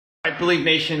Believe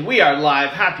Nation, we are live.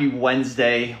 Happy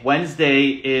Wednesday. Wednesday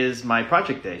is my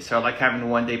project day, so I like having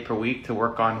one day per week to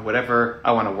work on whatever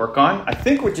I want to work on. I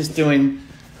think we're doing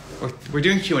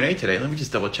Q&A today. Let me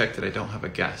just double check that I don't have a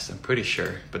guest. I'm pretty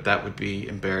sure, but that would be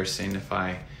embarrassing if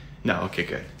I... No, okay,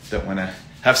 good. Don't want to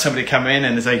have somebody come in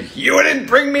and it's like, you didn't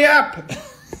bring me up.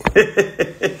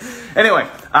 Anyway,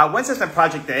 Wednesday's my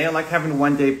project day. I like having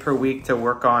one day per week to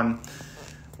work on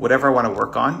whatever I want to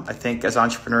work on. I think as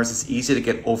entrepreneurs, it's easy to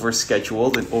get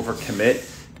overscheduled and overcommit.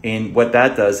 And what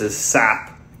that does is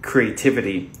sap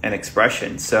creativity and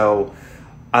expression. So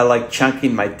I like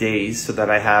chunking my days so that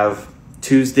I have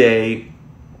Tuesday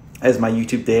as my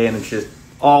YouTube day, and it's just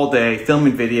all day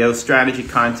filming videos, strategy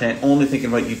content, only thinking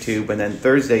about YouTube. And then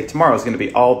Thursday, tomorrow is going to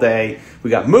be all day. We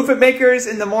got movement makers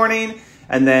in the morning,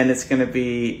 and then it's going to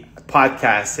be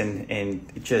podcasts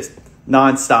and just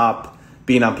nonstop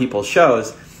being on people's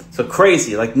shows. So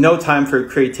crazy, like no time for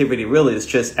creativity really, it's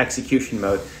just execution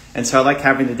mode. And so I like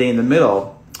having the day in the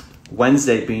middle,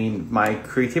 Wednesday being my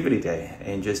creativity day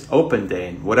and just open day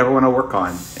and whatever I want to work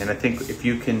on. And I think if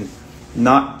you can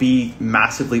not be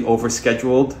massively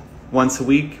overscheduled once a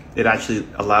week, it actually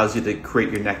allows you to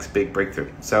create your next big breakthrough.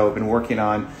 So I've been working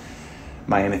on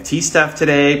my NFT stuff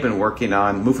today, been working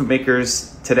on movement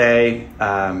makers today,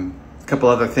 a couple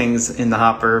other things in the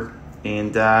hopper.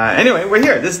 And anyway, we're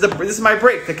here. This is my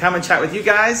break to come and chat with you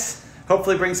guys.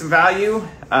 Hopefully bring some value.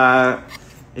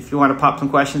 If you want to pop some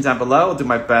questions down below, I'll do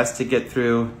my best to get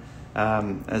through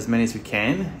as many as we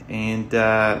can. And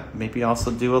maybe also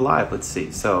do a live. Let's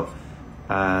see. So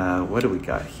what do we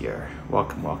got here?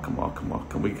 Welcome, welcome, welcome,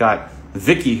 welcome. We got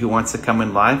Vicky who wants to come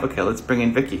in live. Okay, let's bring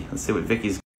in Vicky. Let's see what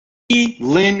Vicky's...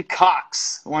 Lynn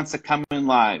Cox wants to come in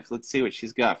live. Let's see what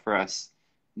she's got for us.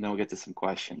 And then we'll get to some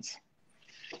questions.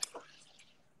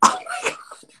 Oh my God.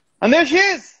 And there she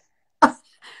is. Oh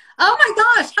my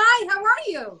gosh. Hi, how are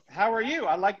you? How are you?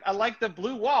 I like the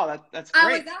blue wall. That's great.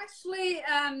 I was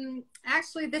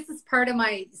actually this is part of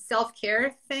my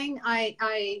self-care thing.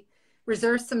 I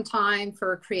reserve some time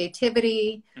for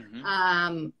creativity,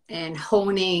 and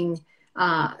honing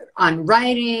on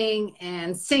writing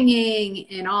and singing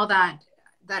and all that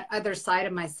other side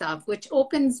of myself, which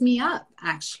opens me up.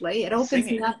 Actually, it opens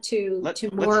me up to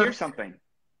more. Let's hear something.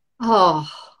 Oh,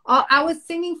 I was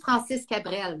singing Francis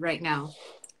Cabrel right now.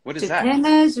 What is that? Je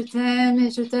t'aime,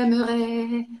 je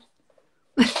t'aimerai.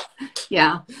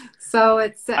 Yeah. So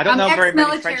it's, I don't know very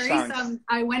many French ex-military, songs. so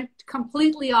I went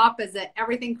completely opposite,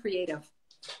 everything creative.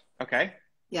 Okay.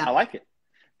 Yeah. I like it.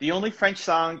 The only French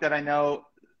song that I know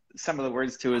some of the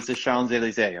words to is the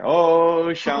Champs-Élysées.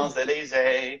 Oh,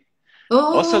 Champs-Élysées.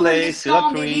 Oh, Au soleil, les sur la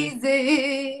pluie.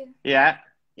 Champs-Élysées. Yeah.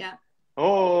 Yeah.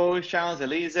 Oh,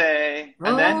 Champs-Élysées.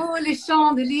 And then? Oh, les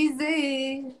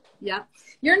Champs-Élysées. Yeah.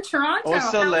 You're in Toronto. Au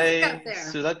How soleil, is it out there?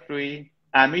 sur la pluie.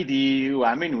 À midi ou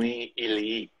à minuit,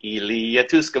 il y a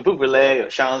tout ce que vous voulez aux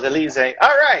Champs-Élysées.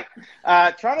 All right.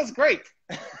 Toronto's great.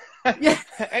 Yeah.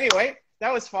 Anyway,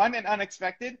 that was fun and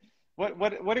unexpected. What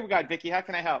do we got, Vicky? How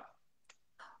can I help?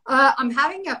 I'm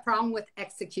having a problem with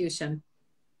execution.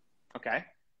 Okay.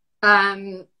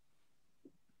 I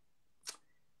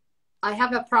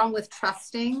have a problem with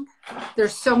trusting.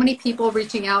 There's so many people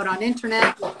reaching out on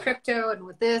internet with crypto and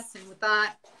with this and with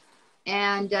that.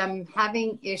 And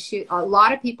having issues. A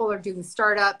lot of people are doing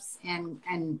startups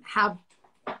and have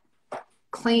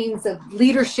claims of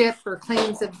leadership or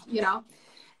claims of,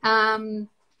 and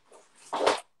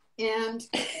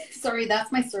sorry,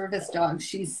 that's my service dog.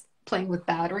 She's playing with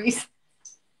batteries.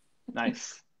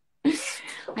 Nice.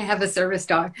 I have a service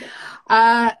dog.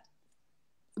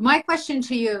 My question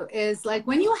to you is, like,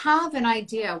 when you have an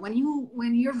idea, when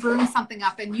you're brewing something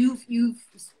up and you've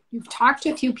talked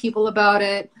to a few people about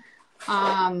it,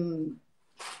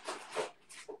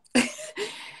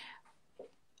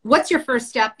 what's your first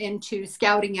step into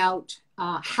scouting out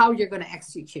how you're going to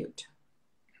execute?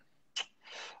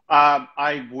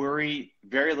 I worry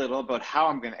very little about how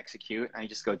I'm going to execute. I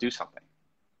just go do something.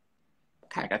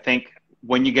 Okay. Like, I think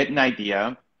when you get an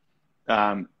idea,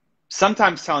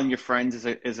 sometimes telling your friends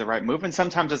is the right move, and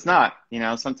sometimes it's not.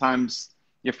 Sometimes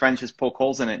your friends just poke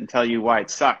holes in it and tell you why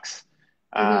it sucks.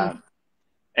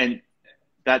 And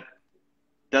that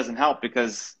doesn't help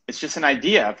because it's just an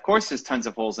idea. Of course there's tons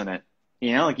of holes in it.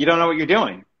 Like you don't know what you're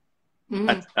doing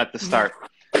at the start.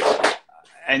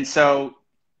 And so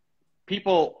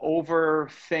people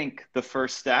overthink the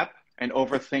first step and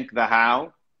overthink the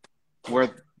how,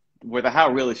 where the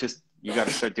how really is just, you got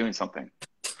to start doing something,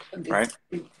 right?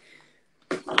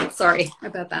 Sorry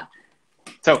about that.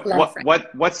 So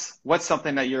what's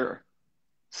something that you're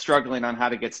struggling on how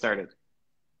to get started?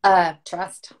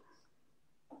 Trust.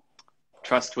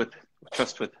 Trust with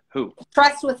Trust with who?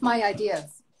 Trust with my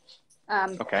ideas.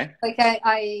 Okay. Like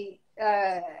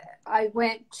I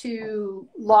went to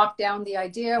lock down the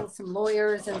idea with some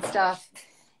lawyers and stuff,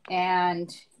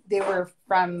 and they were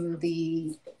from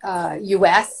the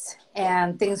US,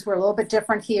 and things were a little bit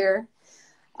different here.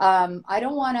 I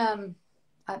don't want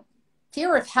to,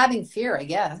 fear of having fear, I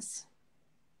guess.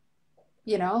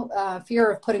 You know,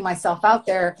 fear of putting myself out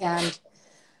there. And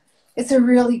it's a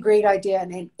really great idea,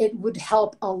 and it would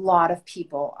help a lot of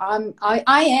people.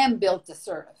 I am built to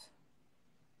serve.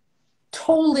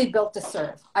 Totally built to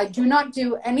serve. I do not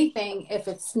do anything if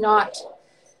it's not,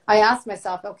 I ask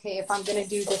myself, okay, if I'm going to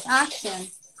do this action,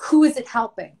 who is it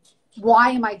helping? Why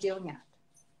am I doing it?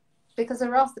 Because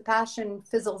or else the passion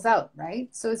fizzles out, right?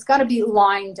 So it's got to be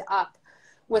lined up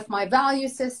with my value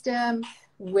system,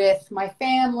 with my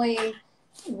family,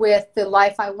 with the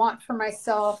life I want for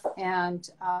myself. And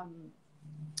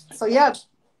so, yeah,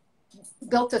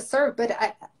 built to serve.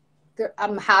 But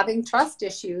I'm having trust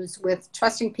issues with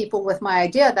trusting people with my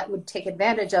idea that would take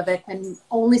advantage of it and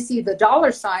only see the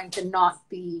dollar signs and not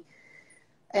the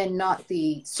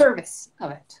service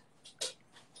of it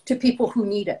to people who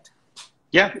need it.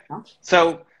 Yeah. You know?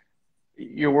 So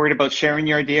you're worried about sharing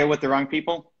your idea with the wrong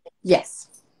people? Yes.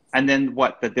 And then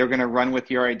what? That they're going to run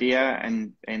with your idea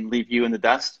and leave you in the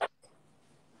dust?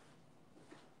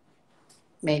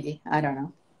 Maybe. I don't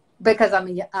know. Because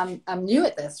I'm new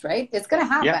at this, right? It's going to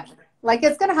happen. Yeah. Like,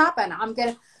 it's going to happen.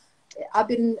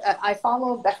 I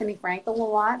follow Bethany Frankel a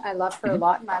lot. I love her a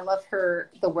lot, and I love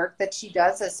the work that she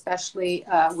does, especially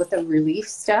with the relief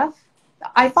stuff.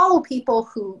 I follow people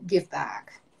who give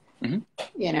back.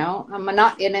 You know, I'm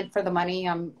not in it for the money.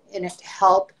 I'm in it to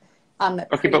help.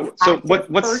 Okay, but so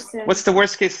what's the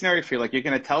worst case scenario for you? Like, you're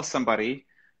going to tell somebody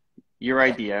your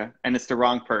idea, and it's the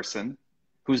wrong person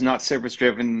who's not service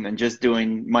driven and just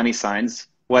doing money signs.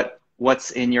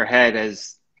 What's in your head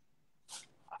as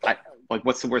like,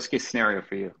 what's the worst case scenario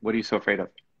for you? What are you so afraid of?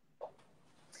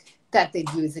 That they'd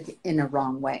use it in a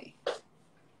wrong way.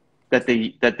 That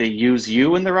they use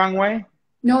you in the wrong way?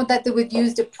 No, that they would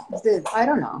use I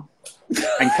don't know.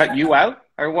 And cut you out,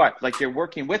 or what? Like, you're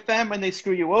working with them and they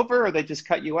screw you over, or they just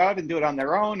cut you out and do it on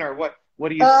their own, or what?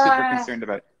 What are you super concerned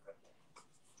about?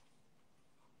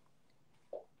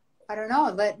 I don't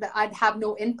know. That I'd have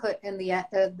no input in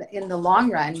the long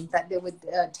run. That they would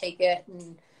take it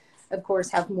and, of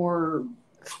course, have more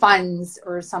funds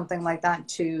or something like that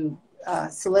to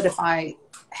solidify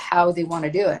how they want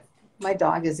to do it. My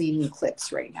dog is eating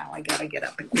clips right now. I gotta get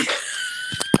up and.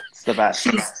 It's the best.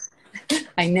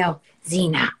 I know.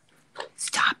 Zena,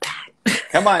 stop that.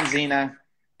 Come on, Zena,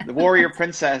 the warrior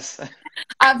princess.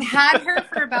 I've had her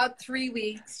for about 3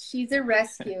 weeks. She's a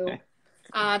rescue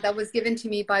that was given to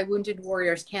me by Wounded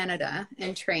Warriors Canada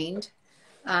and trained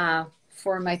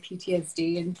for my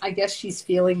PTSD. And I guess she's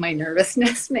feeling my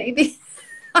nervousness, maybe.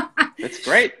 That's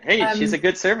great. Hey, she's a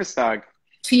good service dog.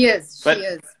 She is. But she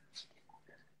is.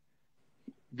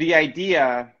 The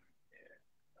idea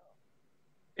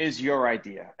is your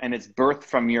idea, and it's birthed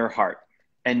from your heart,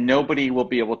 and nobody will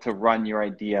be able to run your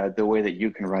idea the way that you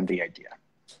can run the idea.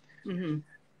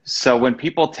 So when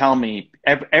people tell me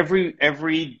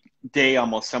every day,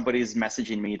 almost, somebody's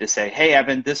messaging me to say, hey,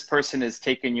 Evan, this person is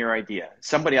taking your idea.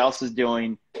 Somebody else is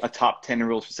doing a top 10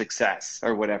 rules for success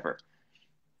or whatever.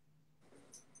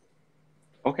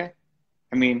 Okay.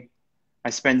 I mean, I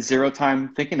spend zero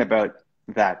time thinking about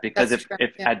that, because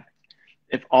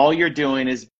if all you're doing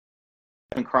is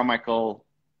Carmichael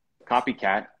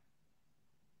copycat.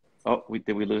 Oh,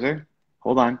 did we lose her?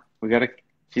 Hold on. We gotta.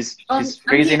 She's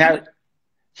phasing out.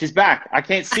 She's back. I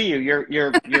can't see you.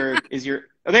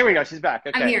 Oh, there we go. She's back.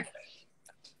 Okay. I'm here.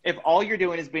 If all you're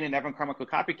doing is being an Evan Carmichael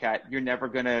copycat, you're never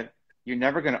gonna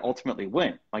ultimately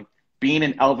win. Like, being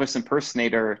an Elvis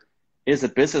impersonator is a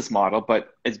business model,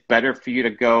 but it's better for you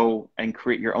to go and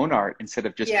create your own art instead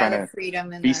of just trying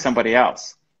to be somebody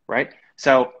else, right?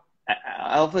 So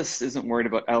Elvis isn't worried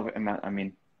about Elvis. I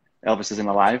mean, Elvis isn't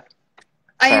alive.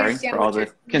 Sorry for all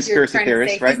the conspiracy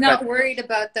theorists, right? He's not worried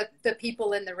about the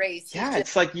people in the race. Yeah,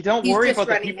 it's like, you don't worry about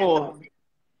the people.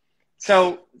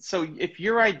 So if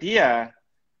your idea,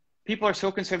 people are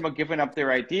so concerned about giving up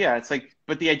their idea. It's like,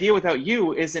 but the idea without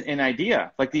you isn't an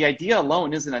idea. Like, the idea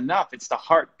alone isn't enough. It's the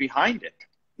heart behind it.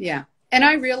 Yeah. And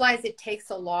I realize it takes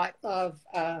a lot of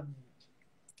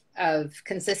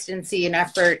consistency and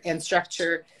effort and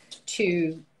structure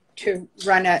to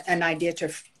run an idea to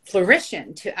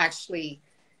fruition, to actually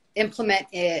implement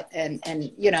it.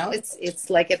 And you know, it's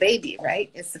like a baby,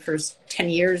 right? It's the first 10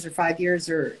 years or 5 years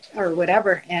or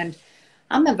whatever. And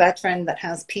I'm a veteran that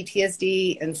has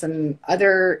PTSD and some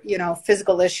other, you know,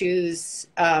 physical issues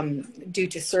due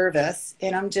to service.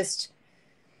 And I'm just,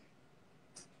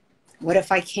 what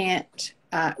if I can't,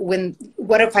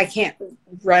 what if I can't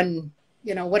run,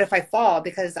 you know, what if I fall?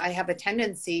 Because I have a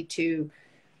tendency to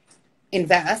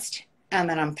invest and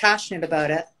then I'm passionate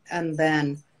about it. And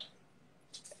then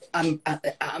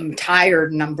I'm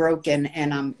tired and I'm broken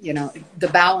and I'm, you know, the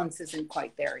balance isn't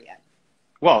quite there yet.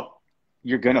 Well,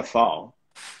 you're going to fall.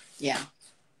 Yeah.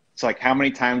 It's like, how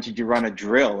many times did you run a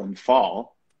drill and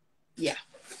fall? Yeah.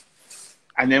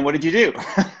 And then what did you do?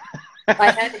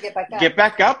 I had to get back up. Get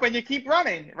back up and you keep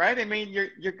running, right? I mean,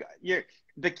 you're,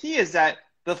 the key is that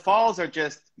the falls are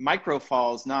just micro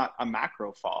falls, not a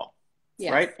macro fall,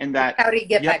 Yes. right? And that how do you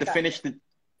get you back have to up? finish the,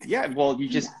 yeah, well, you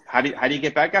just, how do you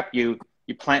get back up? You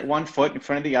plant one foot in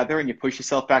front of the other and you push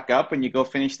yourself back up and you go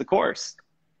finish the course.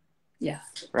 Yeah.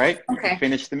 Right? Okay. You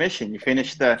finish the mission. You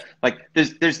finish the, like,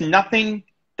 there's nothing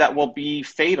that will be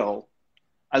fatal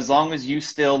as long as you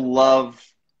still love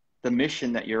the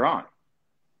mission that you're on.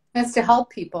 It's to help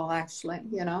people, actually,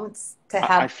 you know, it's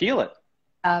to I feel it.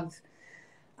 Have,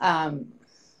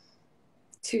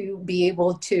 to be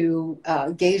able to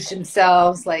gauge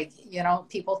themselves. Like, you know,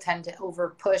 people tend to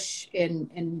over push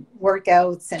in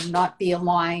workouts and not be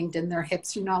aligned, and their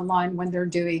hips are not aligned when they're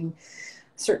doing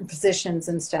certain positions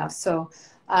and stuff. So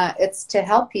it's to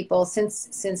help people.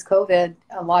 Since COVID,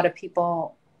 a lot of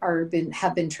people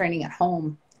have been training at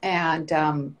home, and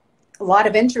a lot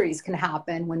of injuries can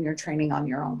happen when you're training on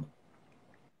your own.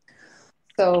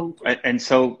 So and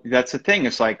so that's the thing.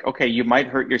 It's like, okay, you might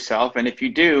hurt yourself, and if you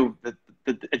do,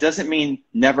 it doesn't mean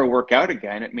never work out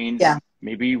again. It means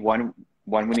maybe one,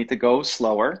 we need to go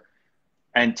slower,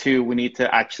 and two, we need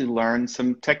to actually learn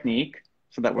some technique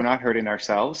so that we're not hurting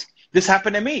ourselves. This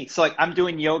happened to me. So like, I'm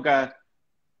doing yoga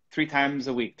 3 times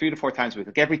a week, 3 to 4 times a week,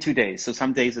 like every 2 days. So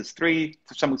some days it's 3,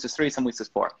 some weeks it's 3, some weeks it's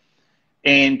 4.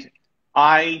 And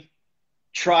I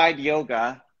tried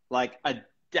yoga like a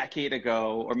decade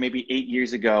ago, or maybe 8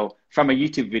 years ago, from a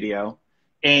YouTube video,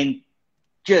 and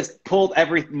just pulled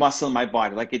every muscle in my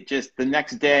body. Like, it just, the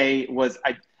next day was,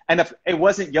 and if it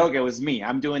wasn't yoga, it was me.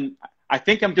 I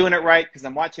think I'm doing it right because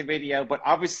I'm watching video, but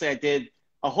obviously I did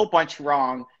a whole bunch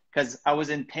wrong because I was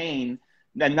in pain,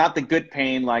 and not the good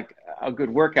pain, like a good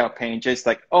workout pain, just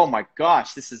like, oh my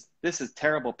gosh, this is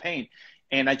terrible pain.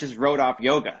 And I just wrote off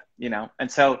yoga, you know? And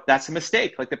so that's a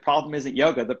mistake. Like, the problem isn't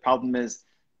yoga. The problem is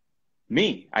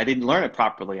me. I didn't learn it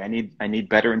properly. I need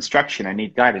better instruction. I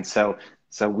need guidance.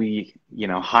 So we, you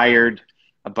know, hired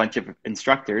a bunch of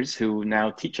instructors who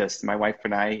now teach us, my wife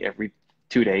and I, every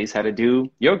 2 days how to do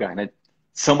yoga, and it's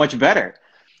so much better.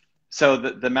 So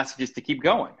the message is to keep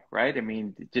going, right? I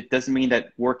mean, it doesn't mean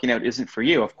that working out isn't for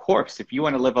you. Of course, if you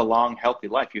want to live a long, healthy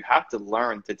life, you have to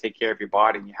learn to take care of your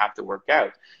body and you have to work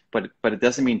out. But it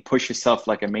doesn't mean push yourself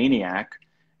like a maniac,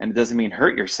 and it doesn't mean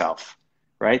hurt yourself,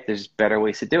 right? There's better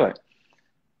ways to do it.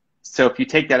 So if you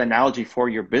take that analogy for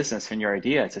your business and your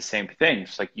idea, it's the same thing.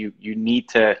 It's like you need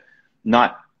to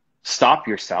not stop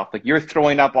yourself. Like, you're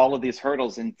throwing up all of these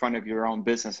hurdles in front of your own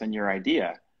business and your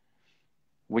idea,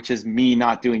 which is me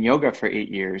not doing yoga for 8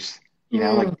 years. You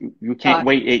know, like, you can't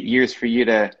wait 8 years for you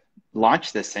to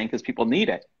launch this thing because people need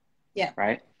it. Yeah.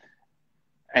 Right.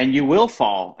 And you will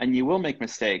fall and you will make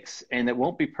mistakes and it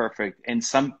won't be perfect. And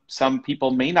some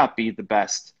people may not be the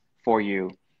best for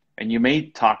you. And you may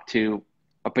talk to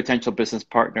a potential business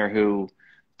partner who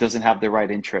doesn't have the right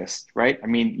interest, right? I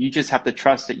mean, you just have to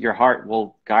trust that your heart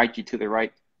will guide you to the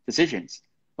right decisions.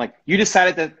 Like, you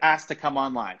decided to ask to come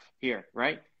on live here,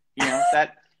 right? You know,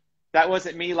 that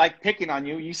wasn't me like picking on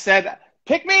you. You said,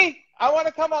 pick me, I want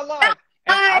to come on live.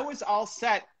 And I was all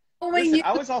set. Listen,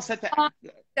 I was all set to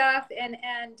stuff. And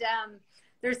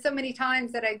there's so many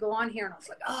times that I go on here and I was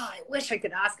like, oh, I wish I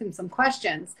could ask him some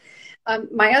questions.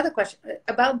 My other question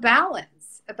about balance.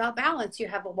 You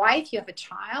have a wife, you have a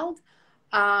child,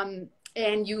 and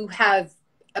you have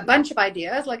a bunch of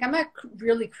ideas. Like, I'm a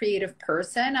really creative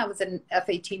person. I was an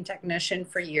F-18 technician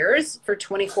for years. For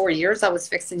 24 years, I was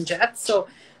fixing jets. So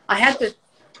I had to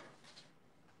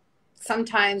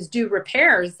sometimes do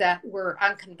repairs that were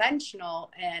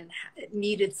unconventional and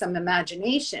needed some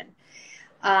imagination.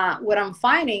 What I'm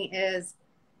finding is,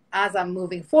 as I'm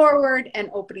moving forward and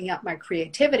opening up my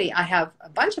creativity, I have a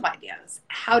bunch of ideas.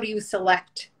 How do you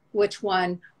select which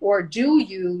one? Or do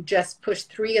you just push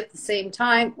 3 at the same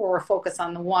time, or focus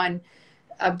on the one,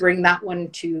 bring that one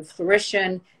to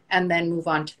fruition, and then move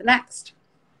on to the next?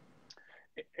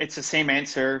 It's the same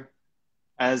answer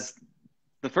as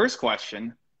the first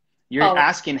question. You're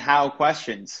asking how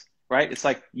questions, right? It's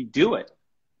like, you do it.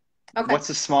 Okay. What's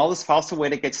the smallest possible way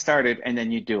to get started? And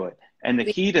then you do it. And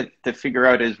the key to figure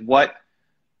out is what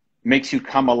makes you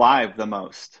come alive the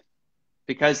most.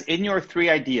 Because in your 3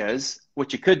 ideas,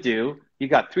 what you could do, you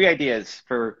got 3 ideas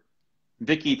for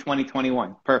Vicky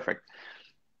 2021. Perfect.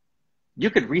 You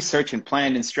could research and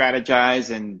plan and strategize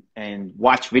and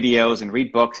watch videos and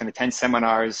read books and attend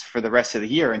seminars for the rest of the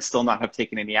year and still not have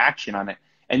taken any action on it.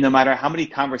 And no matter how many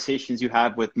conversations you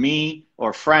have with me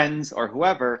or friends or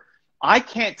whoever, I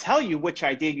can't tell you which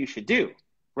idea you should do,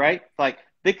 right? Like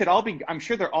they could all be, I'm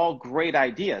sure they're all great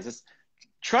ideas.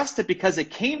 Trust it because it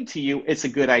came to you, it's a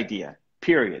good idea,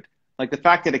 period. Like the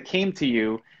fact that it came to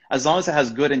you, as long as it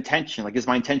has good intention, like is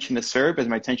my intention to serve, is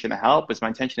my intention to help, is my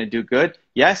intention to do good?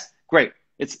 Yes, great.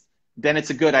 Then it's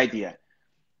a good idea.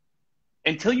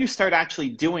 Until you start actually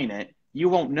doing it, you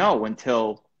won't know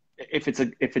until if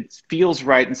it feels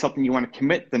right and something you want to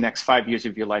commit the next 5 years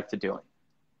of your life to doing.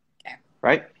 Okay.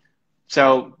 Right?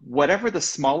 So whatever the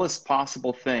smallest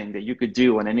possible thing that you could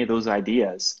do on any of those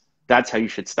ideas, that's how you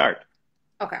should start.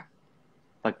 Okay.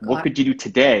 Like what could you do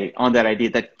today on that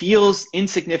idea that feels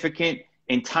insignificant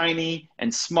and tiny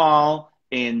and small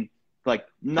and like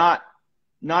not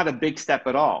a big step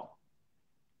at all?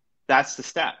 That's the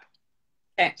step.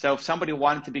 Okay. So if somebody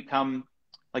wanted to become,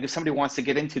 like if somebody wants to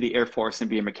get into the Air Force and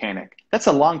be a mechanic, that's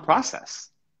a long process,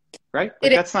 right?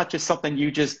 Like that's not just something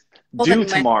you just do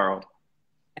tomorrow.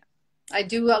 I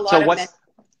do a lot of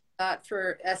that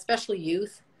for especially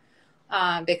youth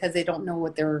because they don't know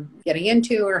what they're getting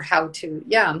into or how to.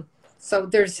 Yeah. So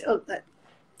there's,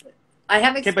 I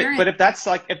have experience. Okay, but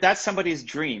if that's somebody's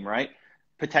dream, right?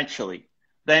 Potentially,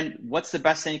 then what's the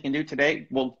best thing you can do today?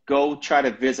 Well, go try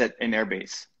to visit an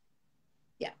airbase.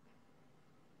 Yeah.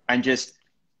 And just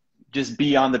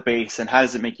be on the base. And how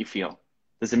does it make you feel?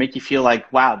 Does it make you feel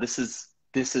like, wow, this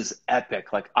is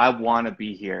epic. Like I want to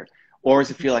be here. Or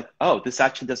does it feel like, oh, this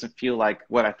actually doesn't feel like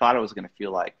what I thought it was going to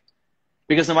feel like?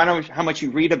 Because no matter how much you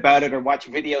read about it or watch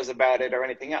videos about it or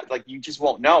anything else, like you just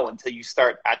won't know until you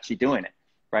start actually doing it,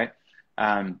 right?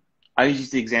 I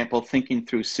use the example of thinking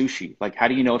through sushi. Like, how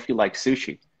do you know if you like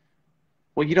sushi?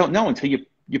 Well, you don't know until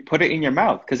you put it in your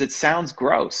mouth because it sounds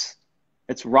gross.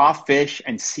 It's raw fish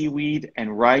and seaweed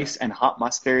and rice and hot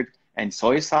mustard and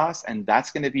soy sauce, and that's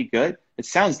going to be good. It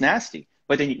sounds nasty.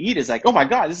 But then you eat it's like, oh my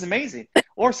God, this is amazing.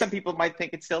 Or some people might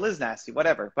think it still is nasty,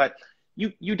 whatever. But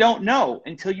you don't know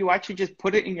until you actually just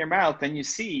put it in your mouth and you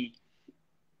see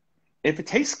if it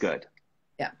tastes good.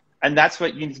 Yeah. And that's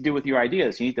what you need to do with your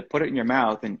ideas. You need to put it in your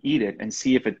mouth and eat it and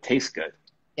see if it tastes good.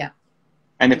 Yeah.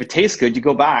 And if it tastes good, you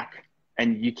go back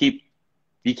and you keep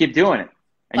doing it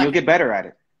and you'll get better at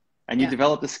it. And you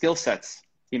develop the skill sets.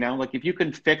 You know, like if you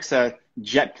can fix a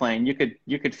jet plane, you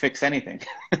could fix anything.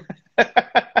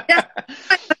 Yeah,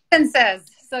 my husband says.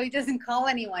 So he doesn't call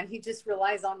anyone. He just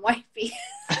relies on wifey.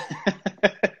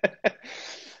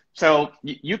 So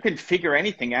you can figure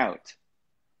anything out.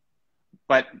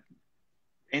 But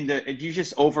if you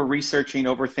just over-researching,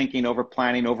 overthinking,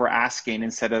 over-planning, over-asking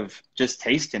instead of just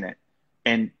tasting it.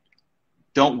 And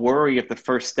don't worry if the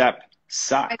first step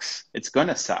sucks. It's going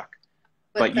to suck.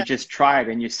 But you just try it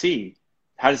and you see.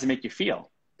 How does it make you feel?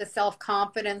 The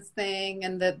self-confidence thing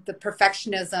and the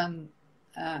perfectionism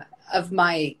of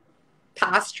my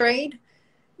past trade,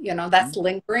 you know, that's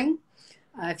lingering.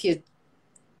 If you're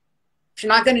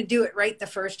not going to do it right the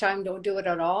first time, don't do it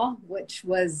at all, which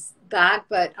was that.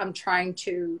 But I'm trying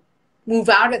to move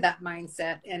out of that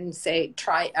mindset and say,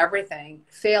 try everything,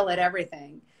 fail at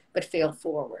everything, but fail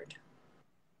forward.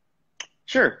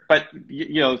 Sure. But,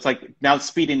 you know, it's like now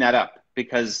speeding that up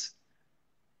because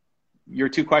your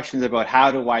 2 questions about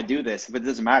how do I do this, if it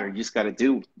doesn't matter, you just got to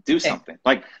do something.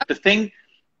 Like the thing,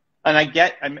 and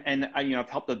I've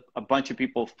helped a bunch of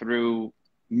people through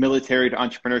military to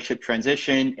entrepreneurship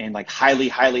transition and like highly,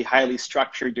 highly, highly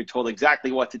structured. You're told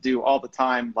exactly what to do all the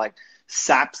time, like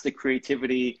saps the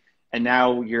creativity. And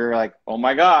now you're like, oh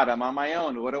my God, I'm on my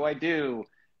own. What do I do?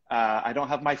 I don't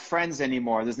have my friends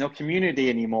anymore. There's no community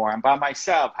anymore. I'm by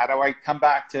myself. How do I come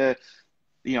back to,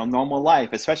 you know, normal life,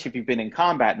 especially if you've been in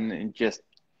combat and just,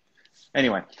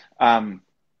 anyway,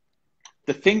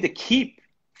 the thing to keep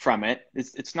from it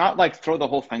is it's not like throw the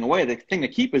whole thing away. The thing to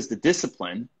keep is the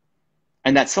discipline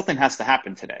and that something has to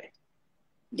happen today.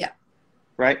 Yeah.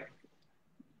 Right.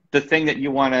 The thing that you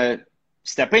want to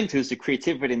step into is the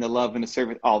creativity and the love and the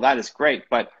service. All that is great,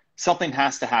 but something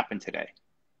has to happen today.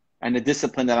 And the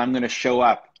discipline that I'm going to show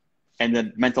up and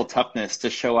the mental toughness to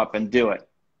show up and do it,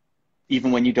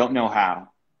 even when you don't know how.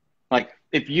 Like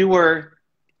if you were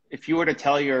to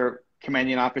tell your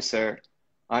commanding officer,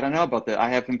 I don't know about that. I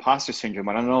have imposter syndrome.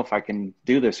 I don't know if I can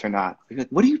do this or not. Like,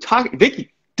 what are you talking,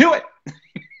 Vicky? Do it.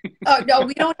 Oh no,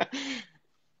 we don't.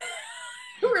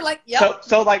 We're like, yeah.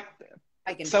 So like,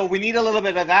 I can. So we need a little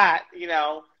bit of that, you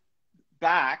know,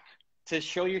 back to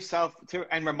show yourself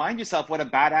and remind yourself what a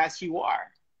badass you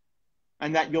are,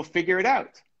 and that you'll figure it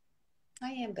out.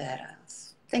 I am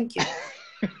badass. Thank you.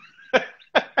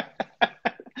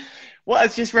 Well,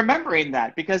 it's just remembering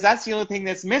that, because that's the only thing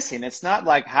that's missing. It's not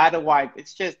like, how do I,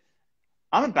 it's just,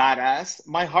 I'm a badass.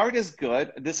 My heart is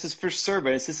good. This is for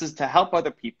service. This is to help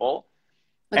other people.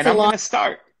 It's And a I'm long going to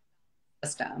start.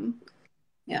 system.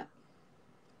 Yeah.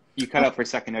 You cut out for a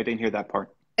second. I didn't hear that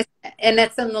part. And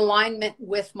it's in alignment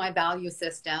with my value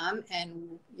system.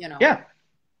 And, you know. Yeah.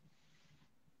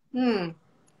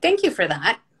 Thank you for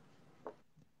that.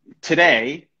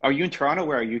 Today, are you in Toronto?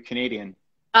 Where are you? Canadian?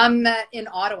 I'm in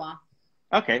Ottawa.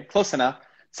 Okay, close enough.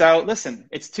 So listen,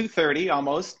 it's 2:30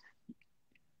 almost.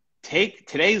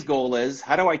 Today's goal is,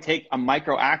 how do I take a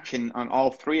micro action on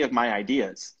all three of my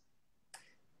ideas?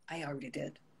 I already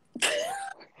did.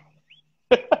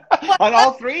 On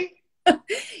all three?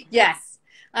 Yes.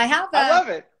 I love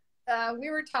it. We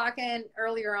were talking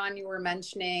earlier on, you were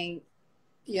mentioning,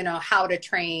 you know, how to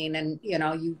train, and, you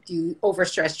know, you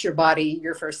overstretched your body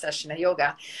your first session of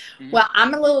yoga. Well,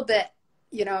 I'm a little bit,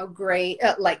 you know, gray,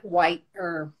 like white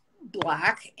or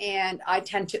black, and I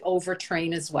tend to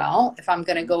overtrain as well. If I'm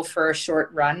going to go for a short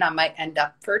run, I might end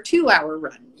up for a 2-hour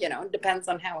run, you know, it depends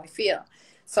on how I feel.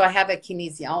 So I have a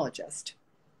kinesiologist.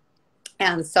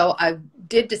 And so I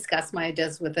did discuss my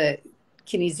ideas with a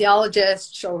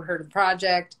kinesiologist, show her the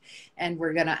project, and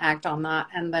we're going to act on that.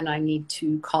 And then I need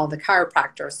to call the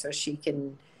chiropractor so she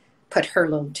can put her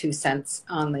little 2 cents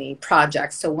on the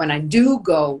project. So when I do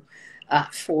go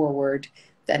forward,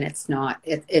 then it's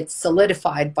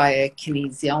solidified by a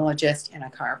kinesiologist and a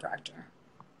chiropractor.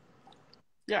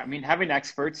 Yeah, I mean, having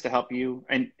experts to help you,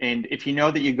 and if you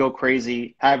know that you go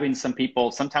crazy, having some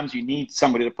people, sometimes you need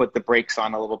somebody to put the brakes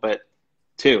on a little bit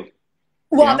too.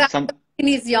 Well, you know, that's what a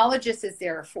kinesiologist is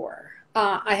there for.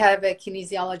 I have a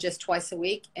kinesiologist twice a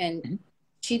week, and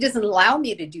she doesn't allow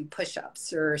me to do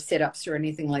push-ups or sit-ups or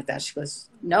anything like that. She goes,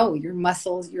 no, your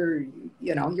muscles, your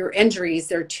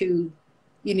injuries,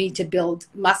 you need to build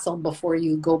muscle before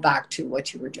you go back to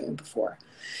what you were doing before.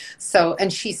 So,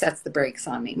 and she sets the brakes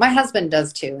on me. My husband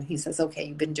does too. He says, okay,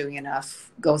 you've been doing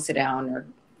enough, go sit down, or,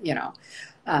 you know,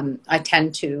 I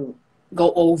tend to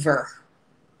go over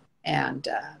and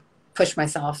push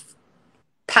myself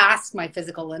past my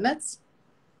physical limits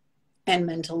and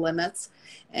mental limits.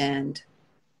 And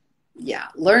yeah,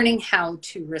 learning how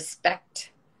to respect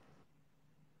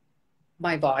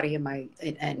my body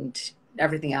and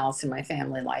everything else in my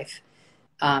family life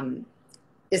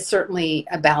is certainly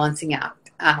a balancing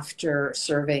act after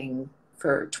serving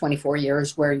for 24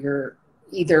 years, where you're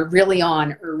either really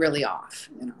on or really off,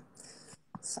 you know.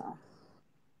 So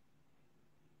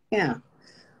yeah,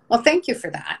 well, thank you for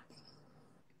that.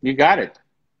 You got it.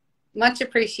 Much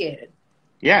appreciated.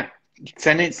 Yeah,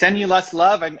 send you less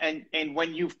love, and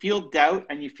when you feel doubt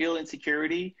and you feel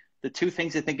insecurity, the 2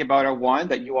 things to think about are, 1,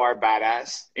 that you are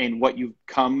badass in what you've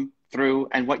come through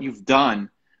and what you've done,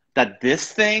 that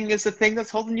this thing is the thing that's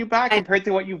holding you back compared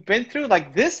to what you've been through.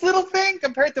 Like, this little thing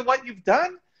compared to what you've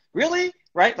done, really?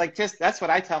 Right? Like, just, that's what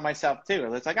I tell myself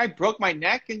too. It's like, I broke my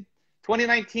neck in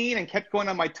 2019 and kept going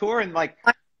on my tour, and like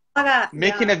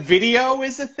making a video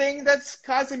is the thing that's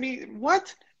causing me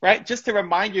what? Right? Just to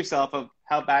remind yourself of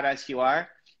how badass you are.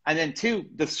 And then 2,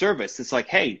 the service. It's like,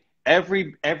 hey,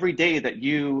 every day that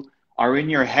you are in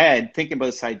your head thinking about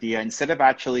this idea, instead of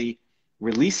actually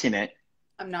releasing it,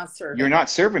 I'm not serving. You're not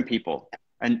serving people,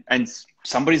 and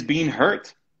somebody's being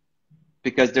hurt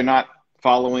because they're not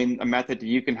following a method that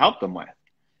you can help them with.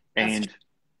 And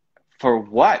for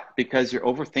what? Because you're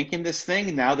overthinking this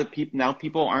thing. Now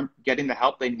people aren't getting the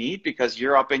help they need because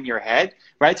you're up in your head,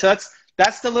 right? So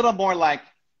that's the little more like,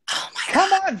 oh my God,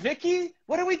 come on, Vicky,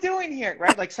 what are we doing here,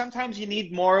 right? Like, sometimes you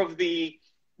need more of the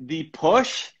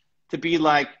push to be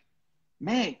like,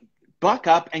 man, buck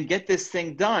up and get this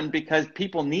thing done because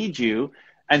people need you.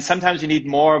 And sometimes you need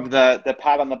more of the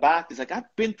pat on the back. It's like,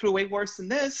 I've been through way worse than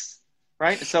this,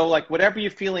 right? So like, whatever you're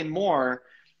feeling more,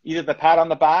 either the pat on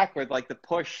the back or like the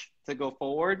push to go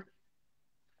forward,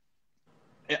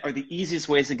 are the easiest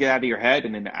ways to get out of your head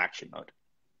and into action mode.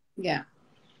 Yeah.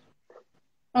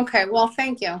 Okay. Well,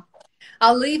 thank you.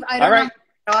 I'll leave. I don't know how to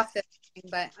get off this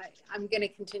thing, but I'm going to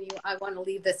continue. I want to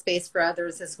leave the space for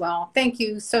others as well. Thank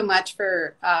you so much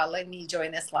for letting me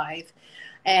join this live.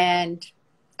 And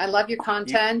I love your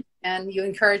content, and you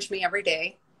encourage me every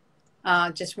day.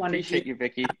 Just want to appreciate you,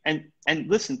 Vicky. And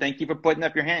listen, thank you for putting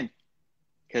up your hand,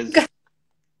 because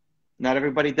not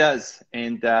everybody does.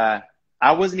 And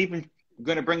I wasn't even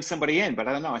going to bring somebody in, but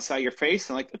I don't know. I saw your face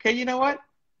and like, okay, you know what?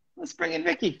 Let's bring in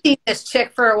Vicky. Seen this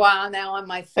chick for a while now on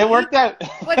my feed. It worked out.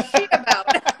 What's she about?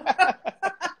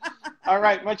 All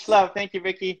right. Much love. Thank you,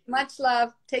 Vicky. Much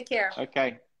love. Take care.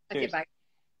 Okay. Okay, bye.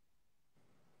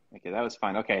 Okay, that was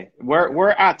fun. Okay,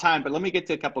 we're at time, but let me get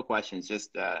to a couple questions,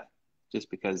 just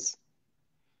because.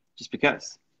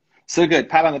 So good.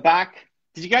 Pat on the back.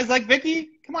 Did you guys like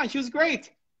Vicky? Come on, she was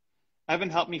great.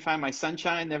 Evan helped me find my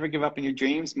sunshine. Never give up in your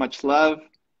dreams. Much love.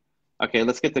 Okay,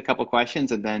 let's get to a couple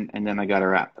questions, and then I got to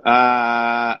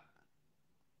wrap.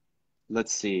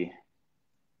 Let's see.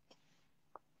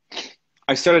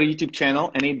 I started a YouTube channel.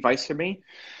 Any advice for me?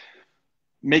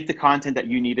 Make the content that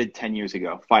you needed 10 years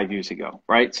ago, 5 years ago,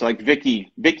 right? So like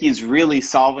Vicky is really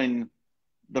solving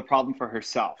the problem for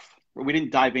herself. We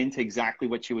didn't dive into exactly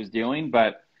what she was doing,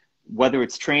 but whether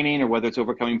it's training or whether it's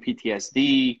overcoming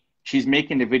PTSD, she's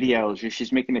making the videos, or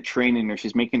she's making the training, or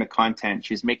she's making the content,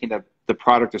 she's making the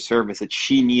product or service that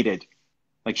she needed.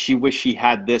 Like she wished she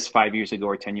had this 5 years ago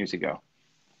or 10 years ago.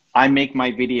 I make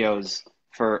my videos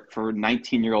for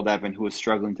 19-year-old Evan who is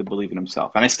struggling to believe in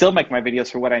himself. And I still make my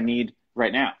videos for what I need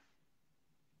right now,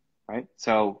 right?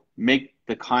 So make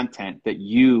the content that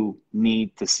you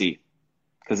need to see,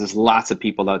 because there's lots of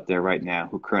people out there right now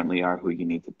who currently are who you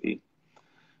need to be.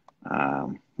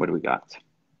 What do we got?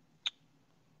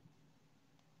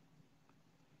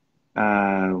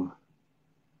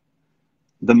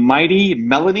 The mighty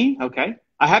Melanie. Okay.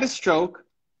 I had a stroke,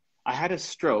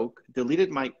 deleted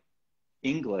my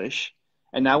English,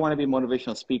 and now I want to be a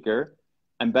motivational speaker.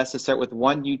 I'm best to start with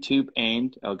one YouTube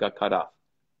and, got cut off.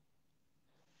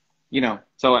 You know,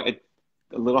 so it's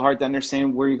a little hard to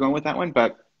understand where you're going with that one,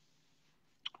 but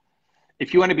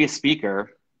if you want to be a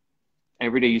speaker,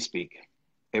 every day you speak.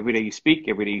 Every day you speak,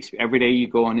 every day you speak. Every day you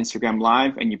go on Instagram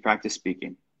Live and you practice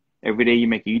speaking. Every day you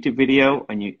make a YouTube video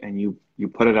and you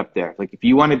put it up there. Like if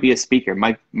you want to be a speaker,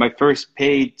 my first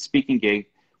paid speaking gig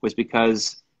was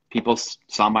because people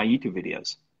saw my YouTube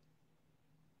videos.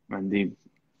 And they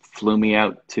flew me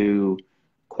out to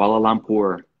Kuala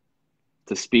Lumpur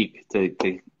to speak, to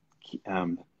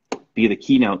be the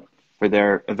keynote for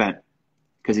their event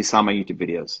because he saw my YouTube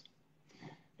videos.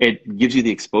 It gives you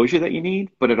the exposure that you need,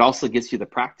 but it also gives you the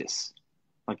practice.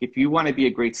 Like if you want to be a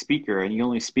great speaker and you're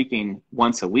only speaking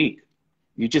once a week,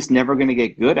 you're just never going to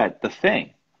get good at the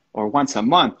thing. Or once a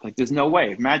month, like there's no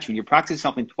way. Imagine you're practicing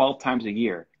something 12 times a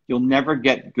year. You'll never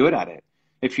get good at it.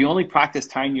 If you only practice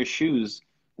tying your shoes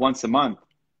once a month,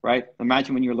 right?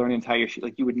 Imagine when you're learning to tie your shoes,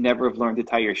 like you would never have learned to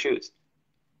tie your shoes.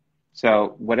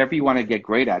 So whatever you want to get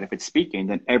great at, if it's speaking,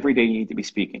 then every day you need to be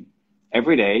speaking.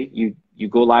 Every day you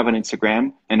go live on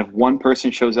Instagram, and if one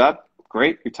person shows up,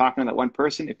 great, you're talking to that one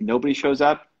person. If nobody shows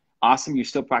up, awesome, you're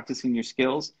still practicing your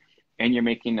skills, and you're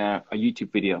making a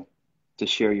YouTube video to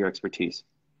share your expertise.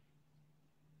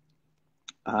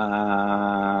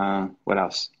 What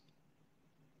else?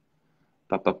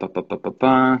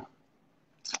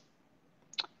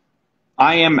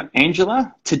 I am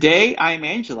Angela. Today I am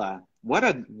Angela. What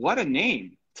a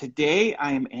name. Today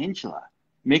I am Angela.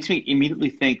 Makes me immediately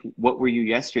think, what were you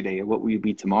yesterday or what will you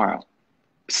be tomorrow?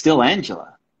 Still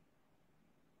Angela.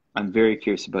 I'm very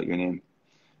curious about your name.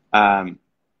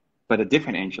 But a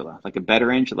different Angela, like a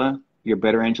better Angela. You're a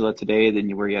better Angela today than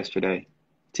you were yesterday.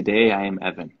 Today I am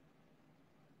Evan.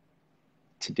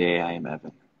 Today I am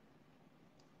Evan.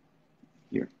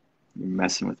 You're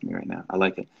messing with me right now. I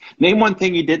like it. Name one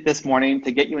thing you did this morning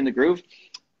to get you in the groove.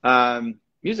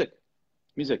 Music.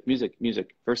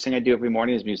 Music. First thing I do every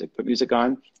morning is music. Put music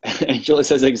on. Angela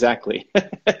says exactly.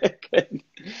 Good.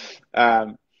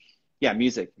 Yeah,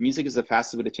 music. Music is the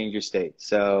fastest way to change your state.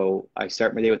 So I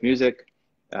start my day with music.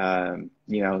 You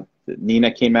know,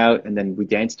 Nina came out and then we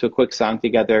danced to a quick song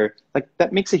together. Like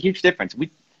that makes a huge difference.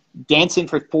 We dancing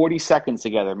for 40 seconds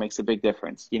together makes a big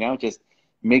difference. You know, just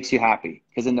makes you happy.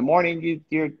 Because in the morning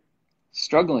you're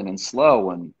struggling and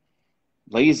slow and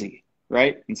lazy,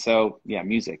 right? And so yeah,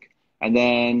 music. And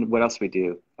then what else we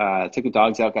do? Took the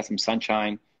dogs out, got some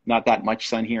sunshine. Not that much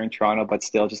sun here in Toronto, but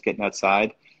still just getting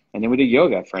outside. And then we did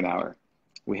yoga for an hour.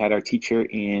 We had our teacher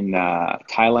in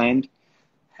Thailand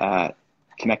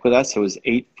connect with us. So it was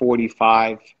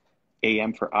 8:45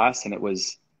 a.m. for us, and it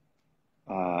was,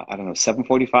 I don't know,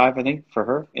 7:45, I think, for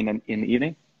her in the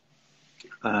evening.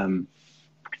 So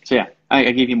yeah,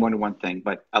 I gave you more than one thing,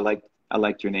 but I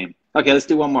liked your name. Okay, let's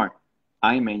do one more.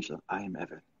 I am Angela. I am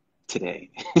Evan. Today.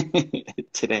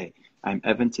 Today. I'm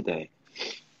Evan today.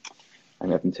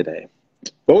 I'm Evan today.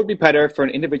 What would be better for an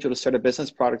individual to start a business,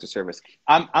 product, or service?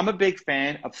 I'm a big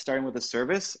fan of starting with a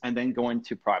service and then going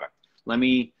to product. Let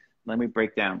me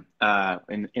break down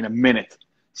in a minute,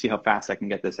 see how fast I can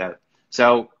get this out.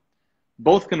 So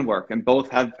both can work and both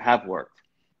have worked.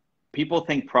 people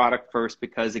think product first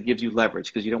because it gives you leverage,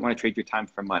 because you don't want to trade your time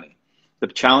for money. The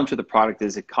challenge with the product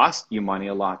is it costs you money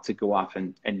a lot to go off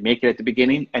and make it at the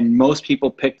beginning. And most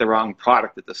people pick the wrong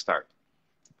product at the start.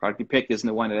 The product you pick isn't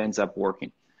the one that ends up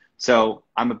working. So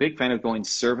I'm a big fan of going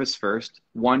service first.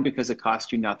 One, because it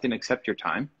costs you nothing except your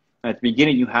time. And at the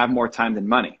beginning, you have more time than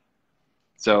money.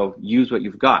 So use what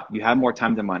you've got. You have more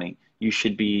time than money. You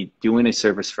should be doing a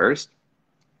service first.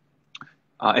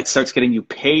 It starts getting you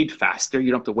paid faster.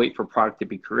 You don't have to wait for a product to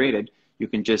be created. You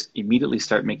can just immediately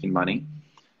start making money.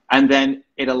 And then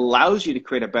it allows you to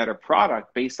create a better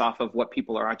product based off of what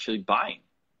people are actually buying.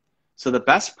 So the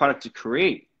best product to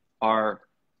create are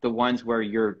the ones where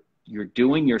you're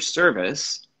doing your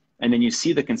service, and then you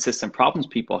see the consistent problems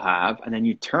people have, and then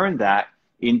you turn that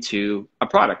into a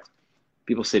product.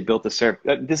 People say built to serve.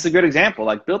 This is a good example.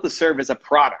 Like built to serve is a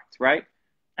product, right?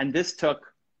 And this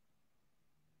took,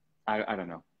 I don't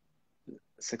know,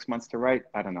 6 months to write.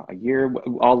 I don't know, a year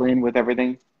all in with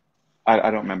everything.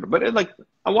 I don't remember, but like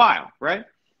a while, right?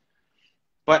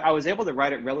 But I was able to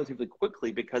write it relatively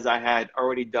quickly because I had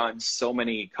already done so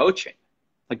many coaching.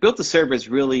 Like built to serve is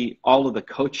really all of the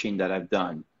coaching that I've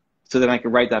done so that I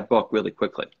could write that book really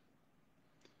quickly.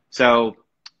 So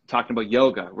talking about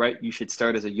yoga, right? You should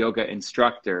start as a yoga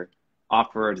instructor,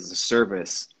 offer it as a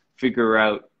service, figure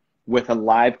out with a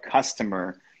live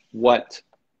customer what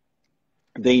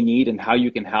they need and how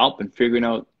you can help, and figuring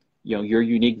out, you know, your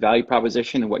unique value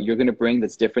proposition and what you're going to bring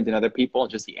that's different than other people,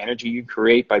 just the energy you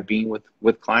create by being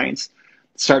with clients.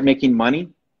 Start making money.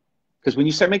 Because when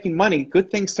you start making money,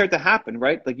 good things start to happen,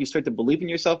 right? Like you start to believe in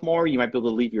yourself more. You might be able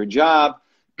to leave your job.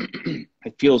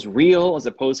 It feels real as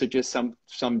opposed to just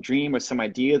some dream or some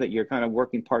idea that you're kind of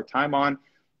working part-time on.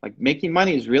 Like making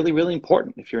money is really, really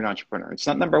important if you're an entrepreneur. It's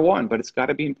not number one, but it's got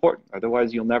to be important.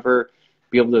 Otherwise, you'll never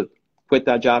be able to quit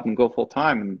that job and go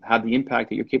full-time and have the impact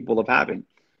that you're capable of having.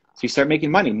 So you start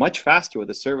making money much faster with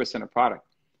a service and a product.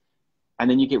 And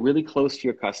then you get really close to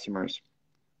your customers.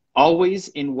 Always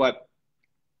in what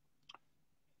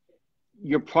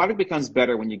your product becomes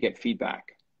better when you get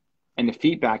feedback. And the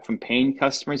feedback from paying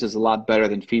customers is a lot better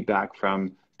than feedback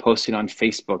from posting on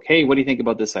Facebook. Hey, what do you think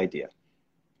about this idea?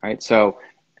 All right. So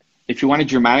if you want to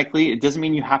dramatically, it doesn't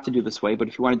mean you have to do this way, but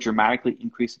if you want to dramatically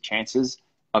increase the chances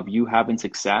of you having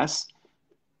success,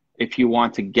 if you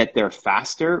want to get there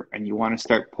faster and you want to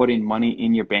start putting money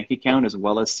in your bank account as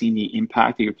well as seeing the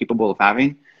impact that you're capable of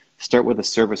having, start with a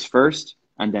service first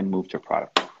and then move to a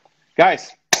product. Guys,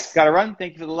 got to run.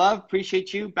 Thank you for the love.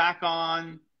 Appreciate you. Back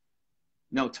on,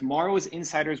 no, tomorrow is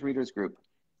Insiders Readers Group.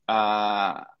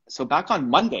 So back on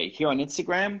Monday here on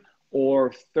Instagram,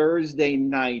 or Thursday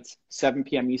night, 7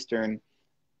 p.m. Eastern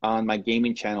on my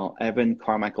gaming channel,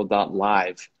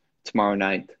 evancarmichael.live. Tomorrow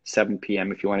night, 7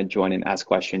 p.m. if you want to join and ask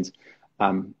questions.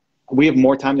 We have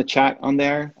more time to chat on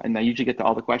there, and I usually get to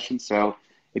all the questions. So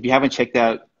if you haven't checked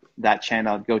out that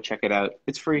channel, go check it out.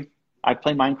 It's free. I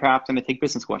play Minecraft and I take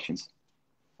business questions.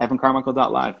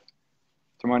 evancarmichael.live.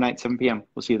 Tomorrow night, 7 p.m.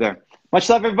 We'll see you there. Much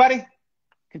love, everybody.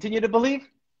 Continue to believe.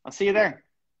 I'll see you there.